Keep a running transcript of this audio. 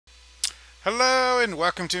Hello and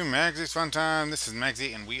welcome to Maggie's Fun Time. This is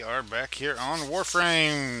Magzie and we are back here on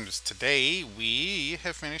Warframes. Today we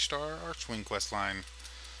have finished our Archwing quest line.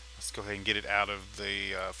 Let's go ahead and get it out of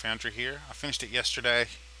the foundry here. I finished it yesterday.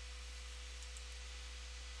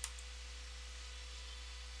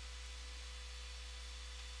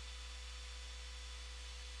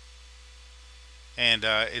 And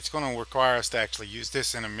it's going to require us to actually use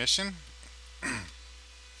this in a mission.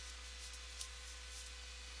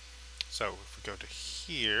 So if we go to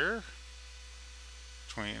here,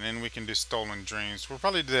 and then we can do Stolen Dreams. We'll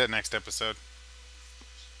probably do that next episode.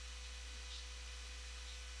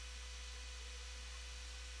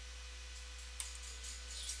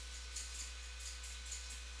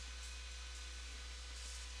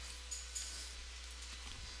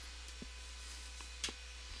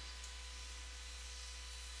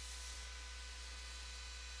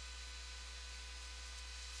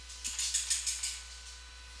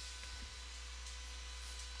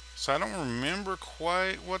 So I don't remember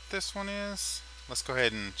quite what this one is. Let's go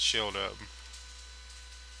ahead and shield up.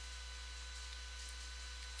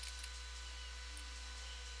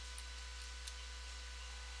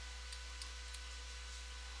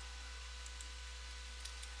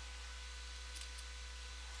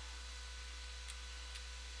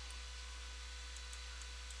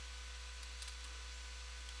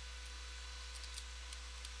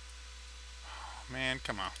 Man,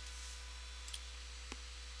 come on.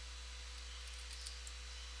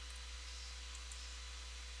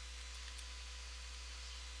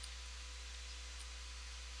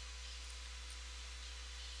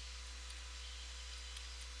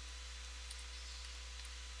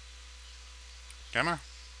 Come on.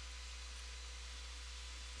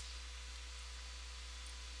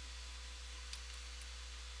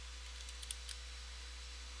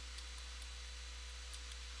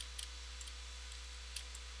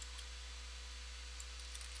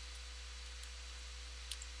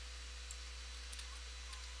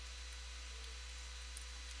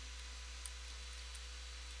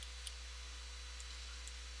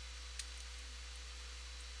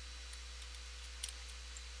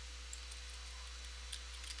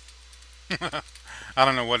 I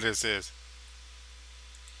don't know what this is.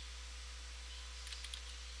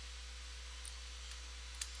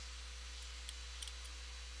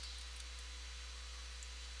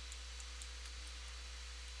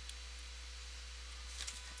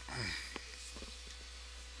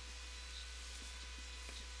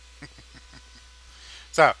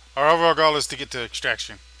 So, our overall goal is to get to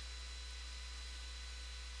extraction.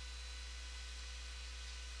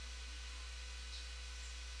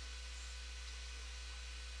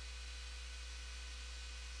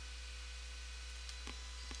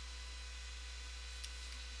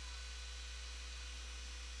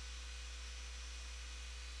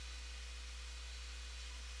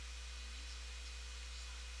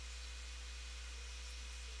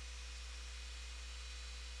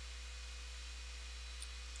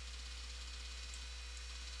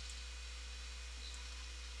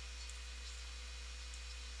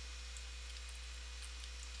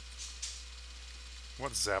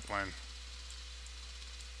 What Zeppelin?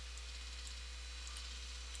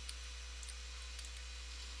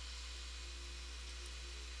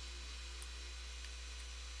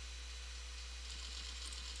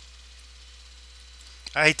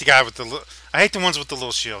 I hate the guy with the. I hate the ones with the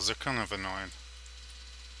little shields. They're kind of annoying.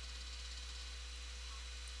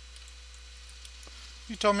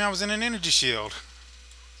 You told me I was in an energy shield.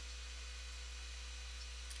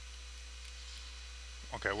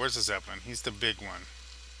 Okay, where's the Zeppelin? He's the big one.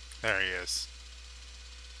 There he is.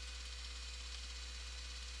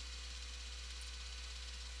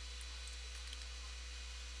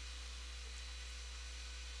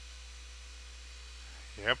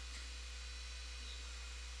 Yep.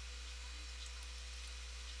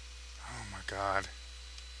 Oh my God.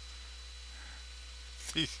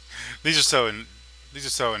 These, these are so. These are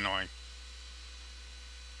so annoying.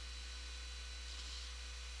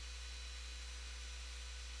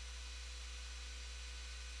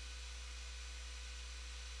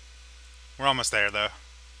 We're almost there though.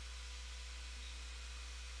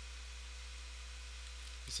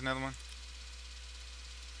 Is another one?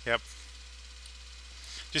 Yep.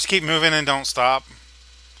 Just keep moving and don't stop.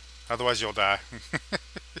 Otherwise, you'll die.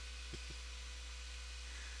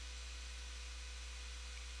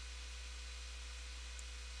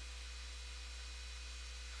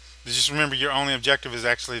 Just remember, your only objective is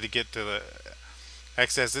actually to get to the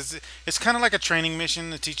access. It's kind of like a training mission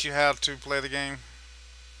to teach you how to play the game.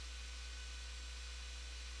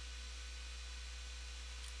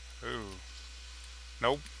 Ooh.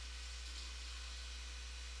 Nope.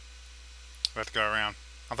 We have to go around.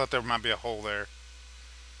 I thought there might be a hole there.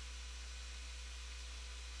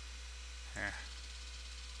 Yeah.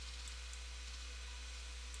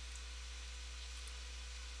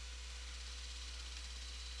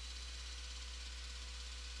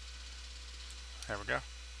 There we go.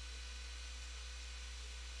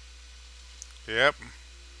 Yep.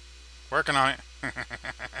 Working on it.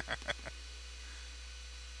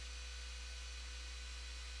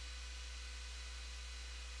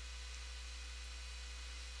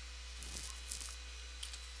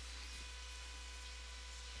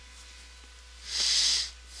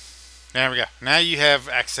 There we go. Now you have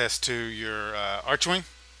access to your Archwing.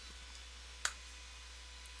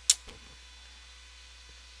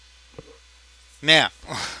 Now,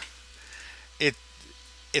 it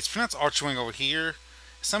it's pronounced Archwing over here.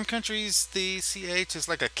 Some countries the CH is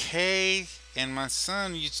like a K, and my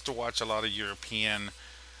son used to watch a lot of European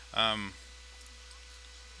um,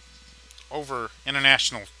 over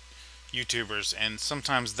international YouTubers, and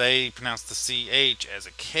sometimes they pronounce the CH as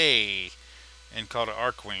a K and called it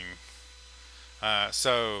Archwing.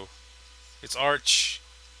 So it's Arch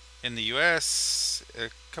in the US. A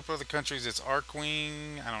couple other countries it's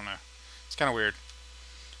Archwing. I don't know. It's kind of weird.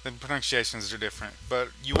 The pronunciations are different, but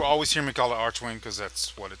you will always hear me call it Archwing because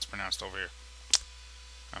that's what it's pronounced over here.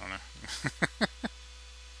 I don't know.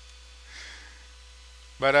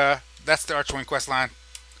 But that's the Archwing quest line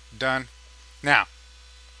done. Now,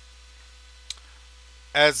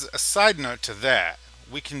 as a side note to that,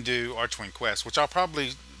 we can do Archwing quest, which I'll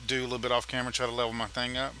probably do a little bit off camera, try to level my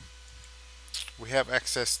thing up. We have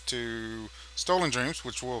access to Stolen Dreams,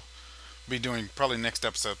 which we'll be doing probably next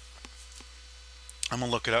episode. I'm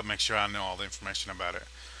gonna look it up, make sure I know all the information about it.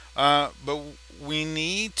 But we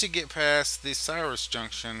need to get past the Ceres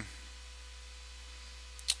Junction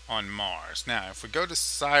on Mars. Now, if we go to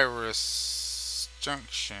Ceres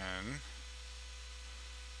Junction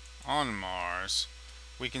on Mars,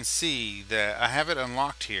 we can see that I have it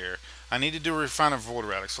unlocked here. I need to do a refine of void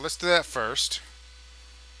relic, so let's do that first.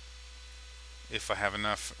 If I have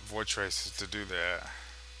enough void traces to do that.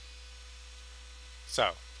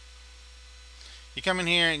 So, you come in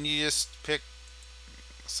here and you just pick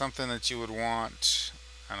something that you would want.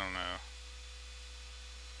 I don't know.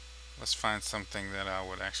 Let's find something that I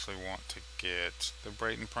would actually want to get. The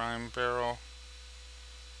Brayton Prime barrel?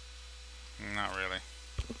 Not really.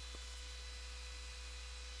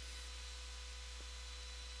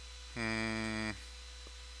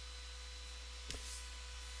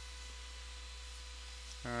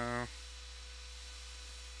 No.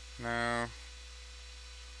 No.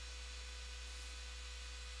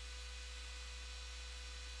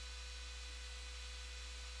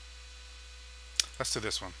 Let's do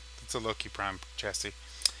this one. It's a Loki Prime chassis.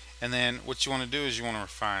 And then what you want to do is you want to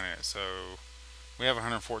refine it. So we have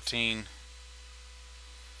 114.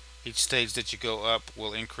 Each stage that you go up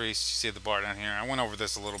will increase. You see the bar down here. I went over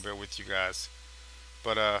this a little bit with you guys,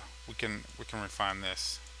 but we can refine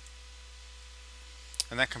this,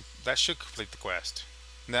 and that should complete the quest.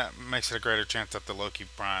 And that makes it a greater chance that the Loki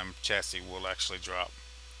Prime chassis will actually drop.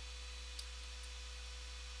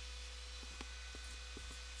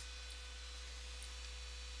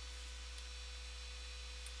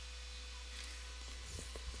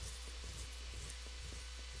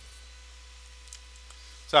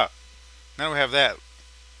 So, now we have that.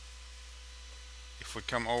 If we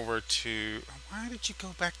come over to... Why did you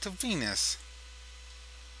go back to Venus?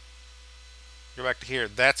 Go back to here.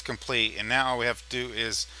 That's complete. And now all we have to do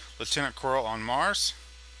is Lieutenant Coral on Mars.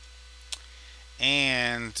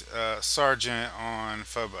 And Sergeant on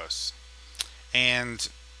Phobos. And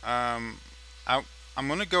I'm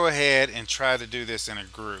going to go ahead and try to do this in a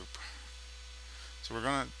group. So we're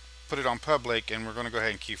going to put it on public, and we're going to go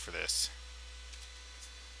ahead and queue for this.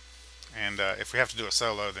 And if we have to do it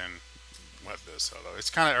solo, then let's do it solo. It's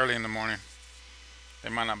kind of early in the morning.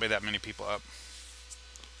 There might not be that many people up.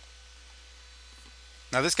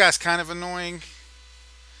 Now this guy's kind of annoying.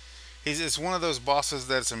 It's one of those bosses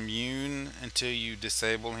that's immune until you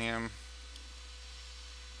disable him.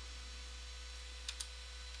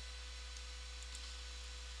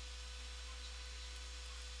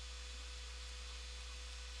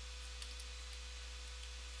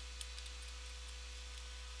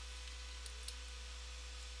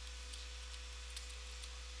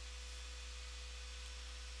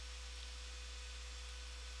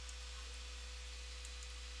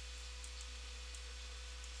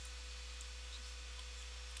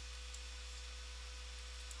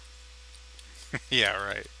 Yeah,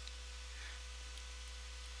 right.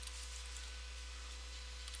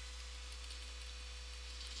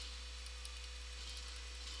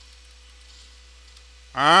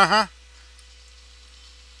 Uh-huh.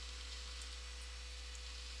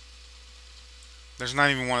 There's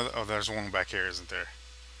not even one of the, oh, there's one back here, isn't there?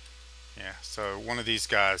 Yeah, so one of these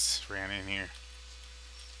guys ran in here.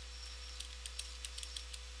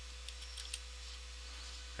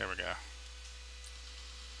 There we go.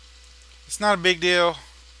 It's not a big deal.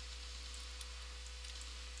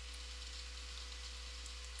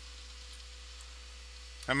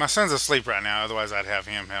 And my son's asleep right now, otherwise I'd have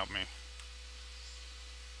him help me.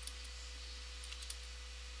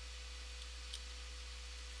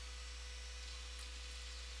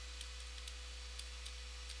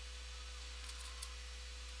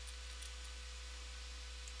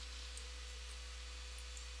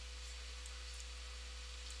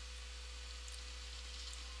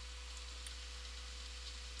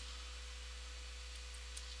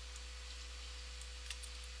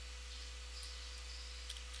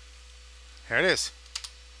 Here it is.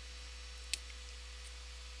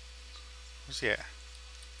 Where's he at?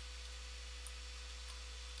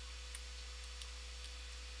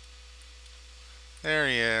 There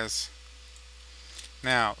he is.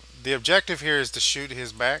 Now, the objective here is to shoot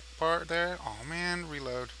his back part there. Oh man,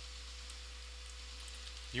 reload.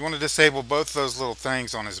 You want to disable both those little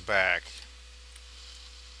things on his back.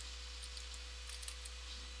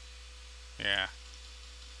 Yeah.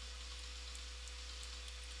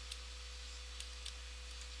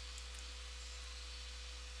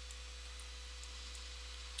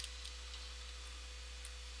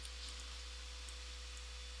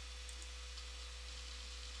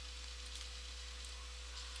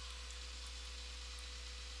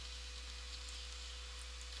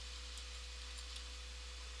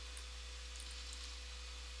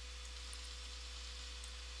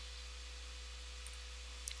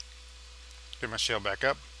 Get my shell back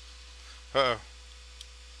up. Uh-oh.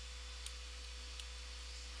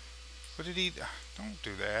 What did he... Don't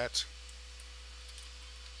do that.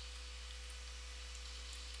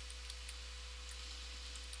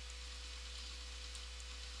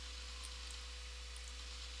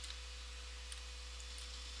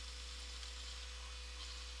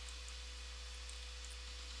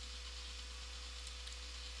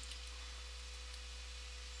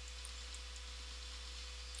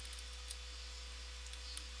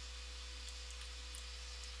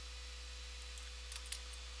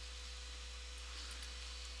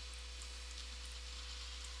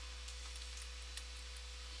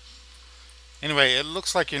 Anyway, it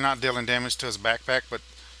looks like you're not dealing damage to his backpack, but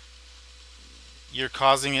you're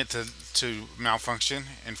causing it to malfunction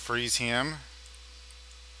and freeze him.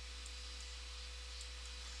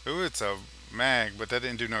 Ooh, it's a mag, but that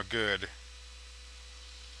didn't do no good.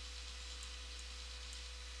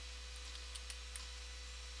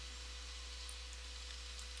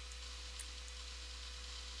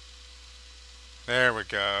 There we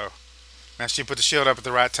go. Now she put the shield up at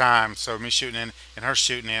the right time, so me shooting in and her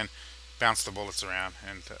shooting in bounced the bullets around,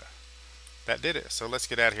 and that did it. So let's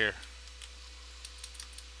get out of here.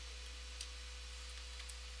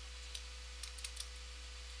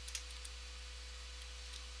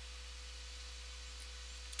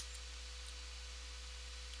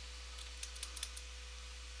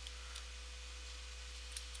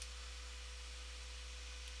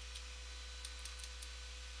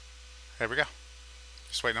 There we go.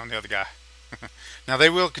 Just waiting on the other guy. Now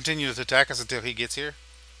they will continue to attack us until he gets here.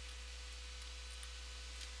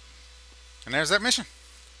 And there's that mission.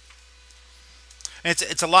 And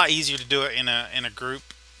it's a lot easier to do it in a group,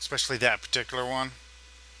 especially that particular one.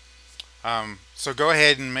 So go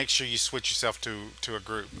ahead and make sure you switch yourself to a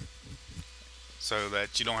group so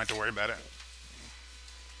that you don't have to worry about it.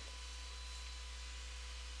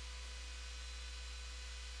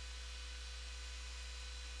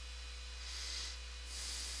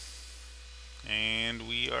 And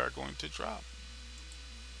we are going to drop.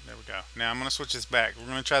 There we go. Now I'm going to switch this back. We're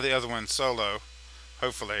going to try the other one solo.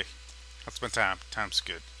 Hopefully. That's my time. Time's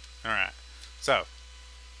good. Alright. So,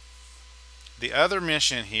 the other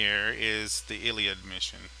mission here is the Iliad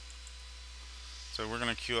mission. So we're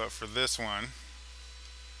going to queue up for this one.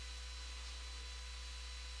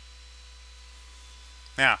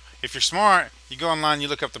 Now, if you're smart, you go online, you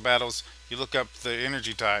look up the battles, you look up the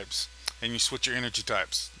energy types, and you switch your energy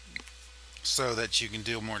types so that you can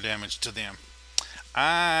deal more damage to them.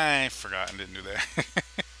 I forgot and didn't do that.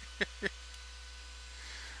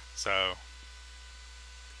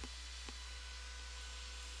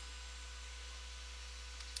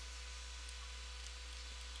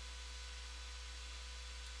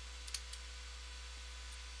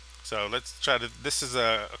 So let's try to, this is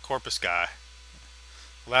a Corpus guy.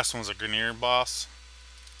 The last one was a Iliad Boss.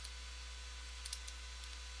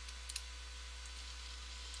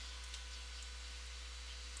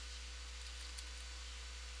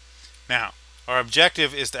 Now, Our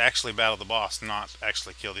objective is to actually battle the boss, not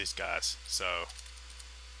actually kill these guys. So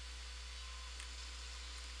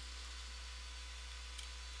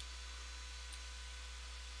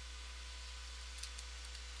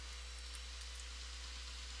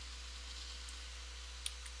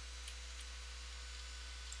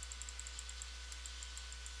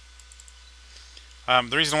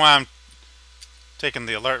the reason why I'm taking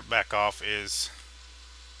the alert back off is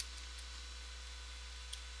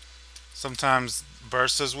sometimes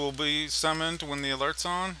bursts will be summoned when the alert's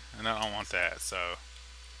on, and I don't want that. So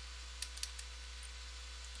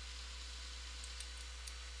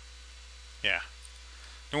yeah,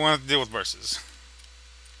 don't want to deal with bursts.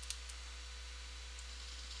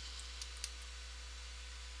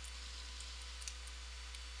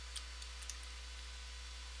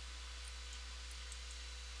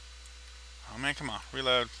 Oh man, come on,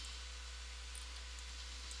 reload.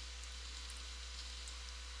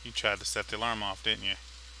 You tried to set the alarm off, didn't you?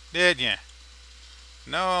 Did you?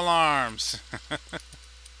 No alarms.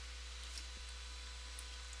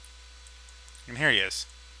 And here he is.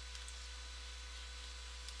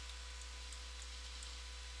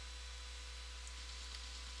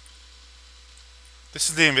 This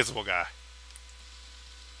is the invisible guy.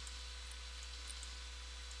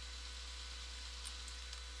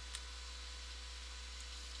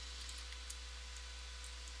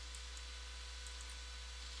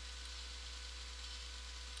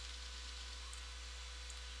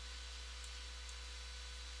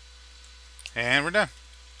 And we're done.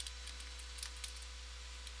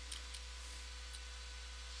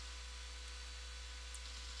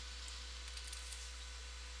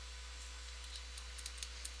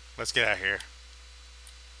 Let's get out of here.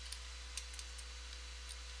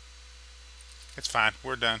 It's fine.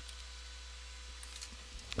 We're done.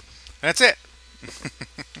 That's it.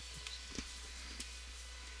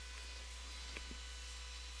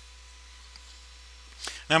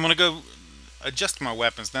 Now I'm going to go adjust my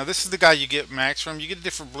weapons. Now this is the guy you get max from. You get a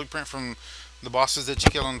different blueprint from the bosses that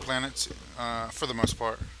you kill on the planets, for the most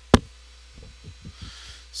part.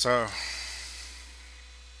 So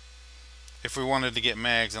if we wanted to get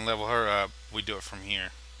Mags and level her up, we do it from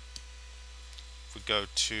here. If we go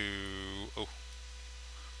to... oh.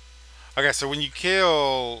 Okay, so when you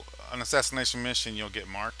kill an assassination mission, you'll get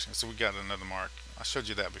marked. So we got another mark. I showed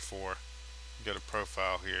you that before. Go to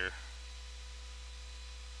profile here.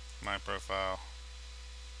 My profile.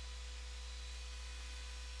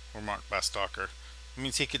 We're marked by Stalker. It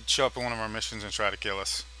means he could show up in one of our missions and try to kill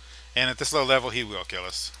us. And at this low level, he will kill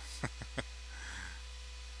us.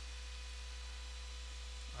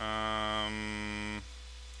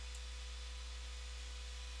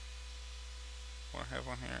 What do I have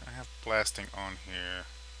on here? I have blasting on here.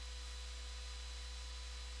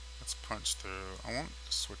 Let's punch through. I want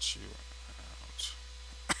to switch you out.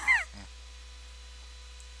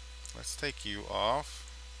 Let's take you off.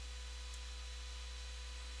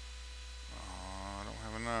 Oh, I don't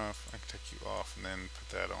have enough. I can take you off and then put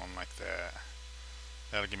that on like that.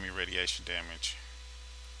 That'll give me radiation damage.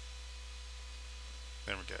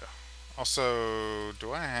 There we go. Also,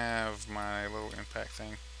 do I have my little impact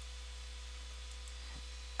thing?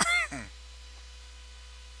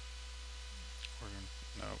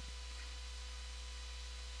 Nope.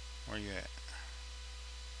 Where you at?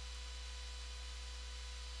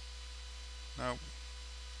 Nope.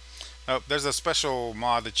 Nope. There's a special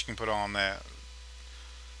mod that you can put on that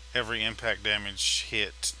every impact damage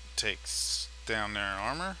hit takes down their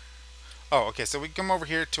armor. Oh, okay. So we come over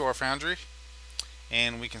here to our foundry,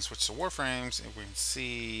 and we can switch to Warframes, and we can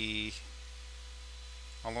see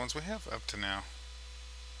all the ones we have up to now.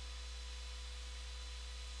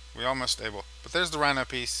 We almost able, but there's the Rhino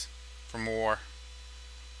piece from War.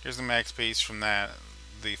 Here's the Max piece from that,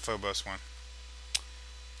 the Phobos one.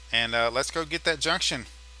 And let's go get that junction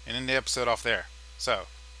and end the episode off there. So,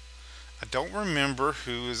 I don't remember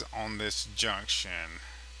who is on this junction.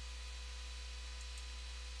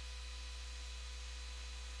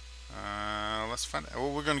 Let's find out.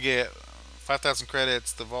 Well, we're going to get 5,000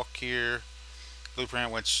 credits, the Valkyr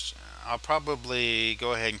blueprint, which I'll probably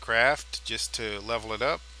go ahead and craft just to level it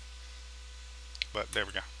up. But there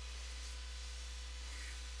we go.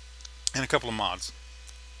 And a couple of mods.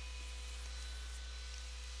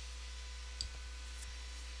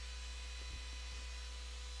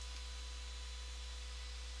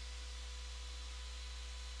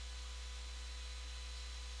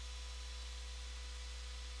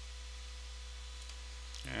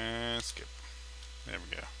 And skip. There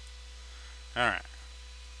we go. Alright.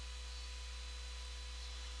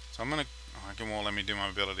 So I'm going to... it won't let me do my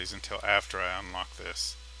abilities until after I unlock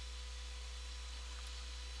this.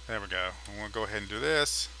 There we go. I'm going to go ahead and do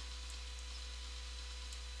this.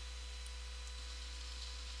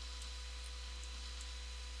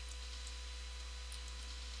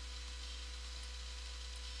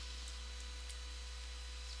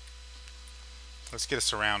 Let's get a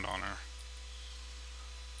surround on her.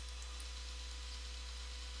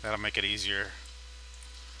 That'll make it easier.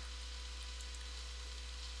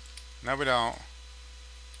 No, we don't.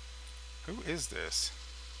 Who is this?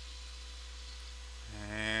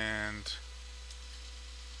 And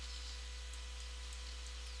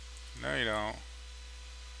no, you don't.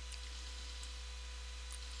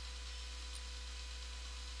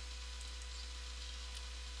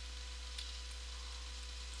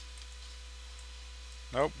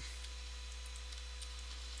 Nope.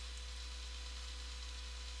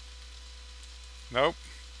 Nope.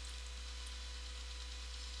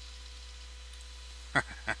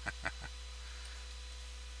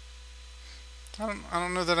 I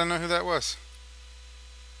don't know that I know who that was.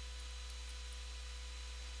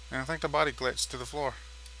 And I think the body glitched to the floor.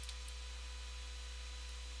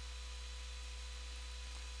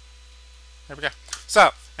 There we go. So,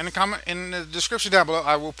 in the comment, in the description down below,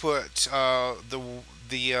 I will put the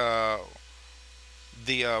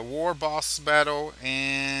War Boss battle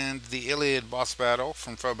and the Iliad Boss battle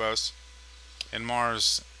from Phobos and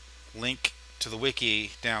Mars link to the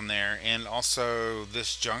wiki down there, and also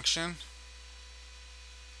this junction.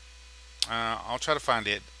 I'll try to find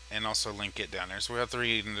it and also link it down there. So we have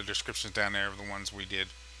 3 in the descriptions down there of the ones we did,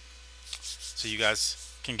 so you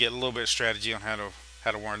guys can get a little bit of strategy on how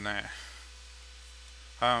to warn that.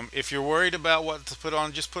 If you're worried about what to put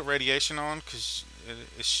on, just put radiation on, because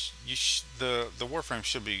the Warframe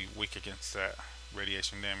should be weak against that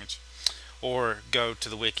radiation damage. Or go to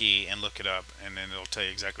the wiki and look it up, and then it'll tell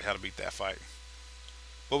you exactly how to beat that fight.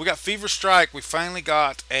 Well, we got Fever Strike. We finally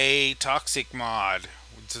got a toxic mod,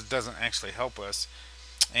 which doesn't actually help us.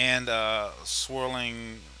 And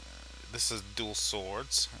swirling. This is dual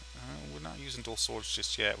swords. We're not using dual swords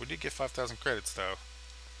just yet. We did get 5,000 credits though.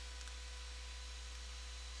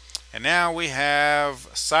 And now we have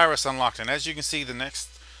Ceres unlocked, and as you can see, the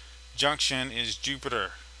next junction is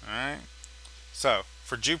Jupiter. Alright, so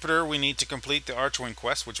for Jupiter we need to complete the Archwing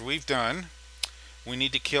quest, which we've done. We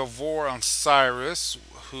need to kill Vor on Ceres,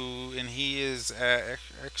 and he is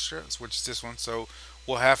extra, which is this one, so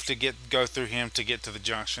we'll have to go through him to get to the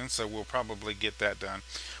junction, so we'll probably get that done.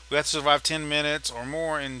 We have to survive 10 minutes or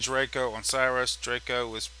more in Draco on Ceres.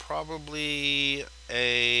 Draco is probably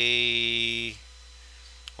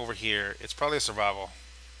over here. It's probably a survival.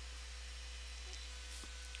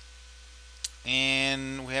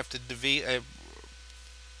 And we have to defeat a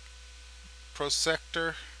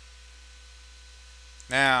prosector.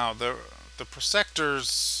 Now the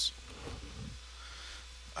prosectors,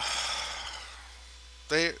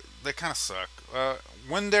 they kind of suck.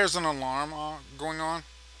 When there's an alarm going on,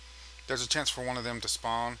 there's a chance for one of them to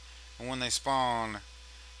spawn, and when they spawn,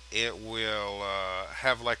 it will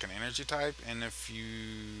have like an energy type, and if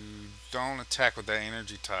you don't attack with that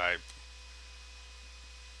energy type,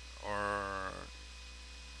 or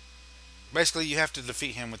basically you have to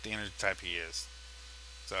defeat him with the energy type he is.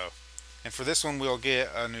 So, and for this one we'll get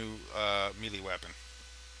a new melee weapon,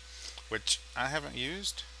 which I haven't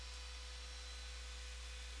used,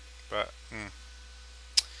 but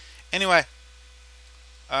anyway,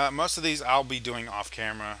 most of these I'll be doing off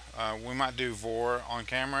camera. We might do Vor on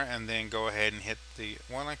camera and then go ahead and hit the...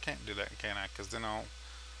 Well, I can't do that, can I? Because then I'll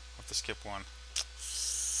have to skip one.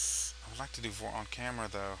 I would like to do Vor on camera,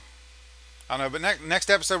 though. I don't know, but next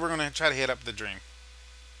episode we're going to try to hit up the Dream.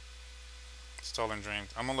 Stolen Dream.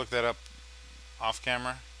 I'm going to look that up off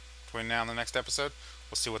camera between now and the next episode.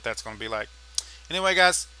 We'll see what that's going to be like. Anyway,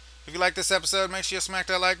 guys, if you like this episode, make sure you smack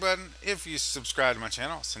that like button. If you subscribe to my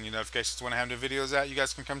channel, I'll send you notifications when I have new videos out. You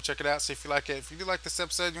guys can come check it out, see if you like it. If you do like this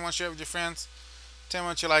episode, you want to share it with your friends, tell me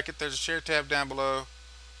what you like it. There's a share tab down below.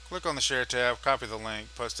 Click on the share tab, copy the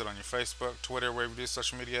link, post it on your Facebook, Twitter, wherever you do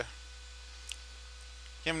social media.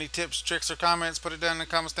 If you have any tips, tricks, or comments, put it down in the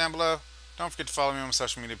comments down below. Don't forget to follow me on my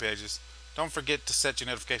social media pages. Don't forget to set your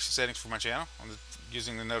notification settings for my channel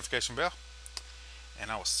using the notification bell. And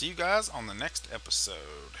I will see you guys on the next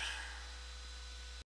episode.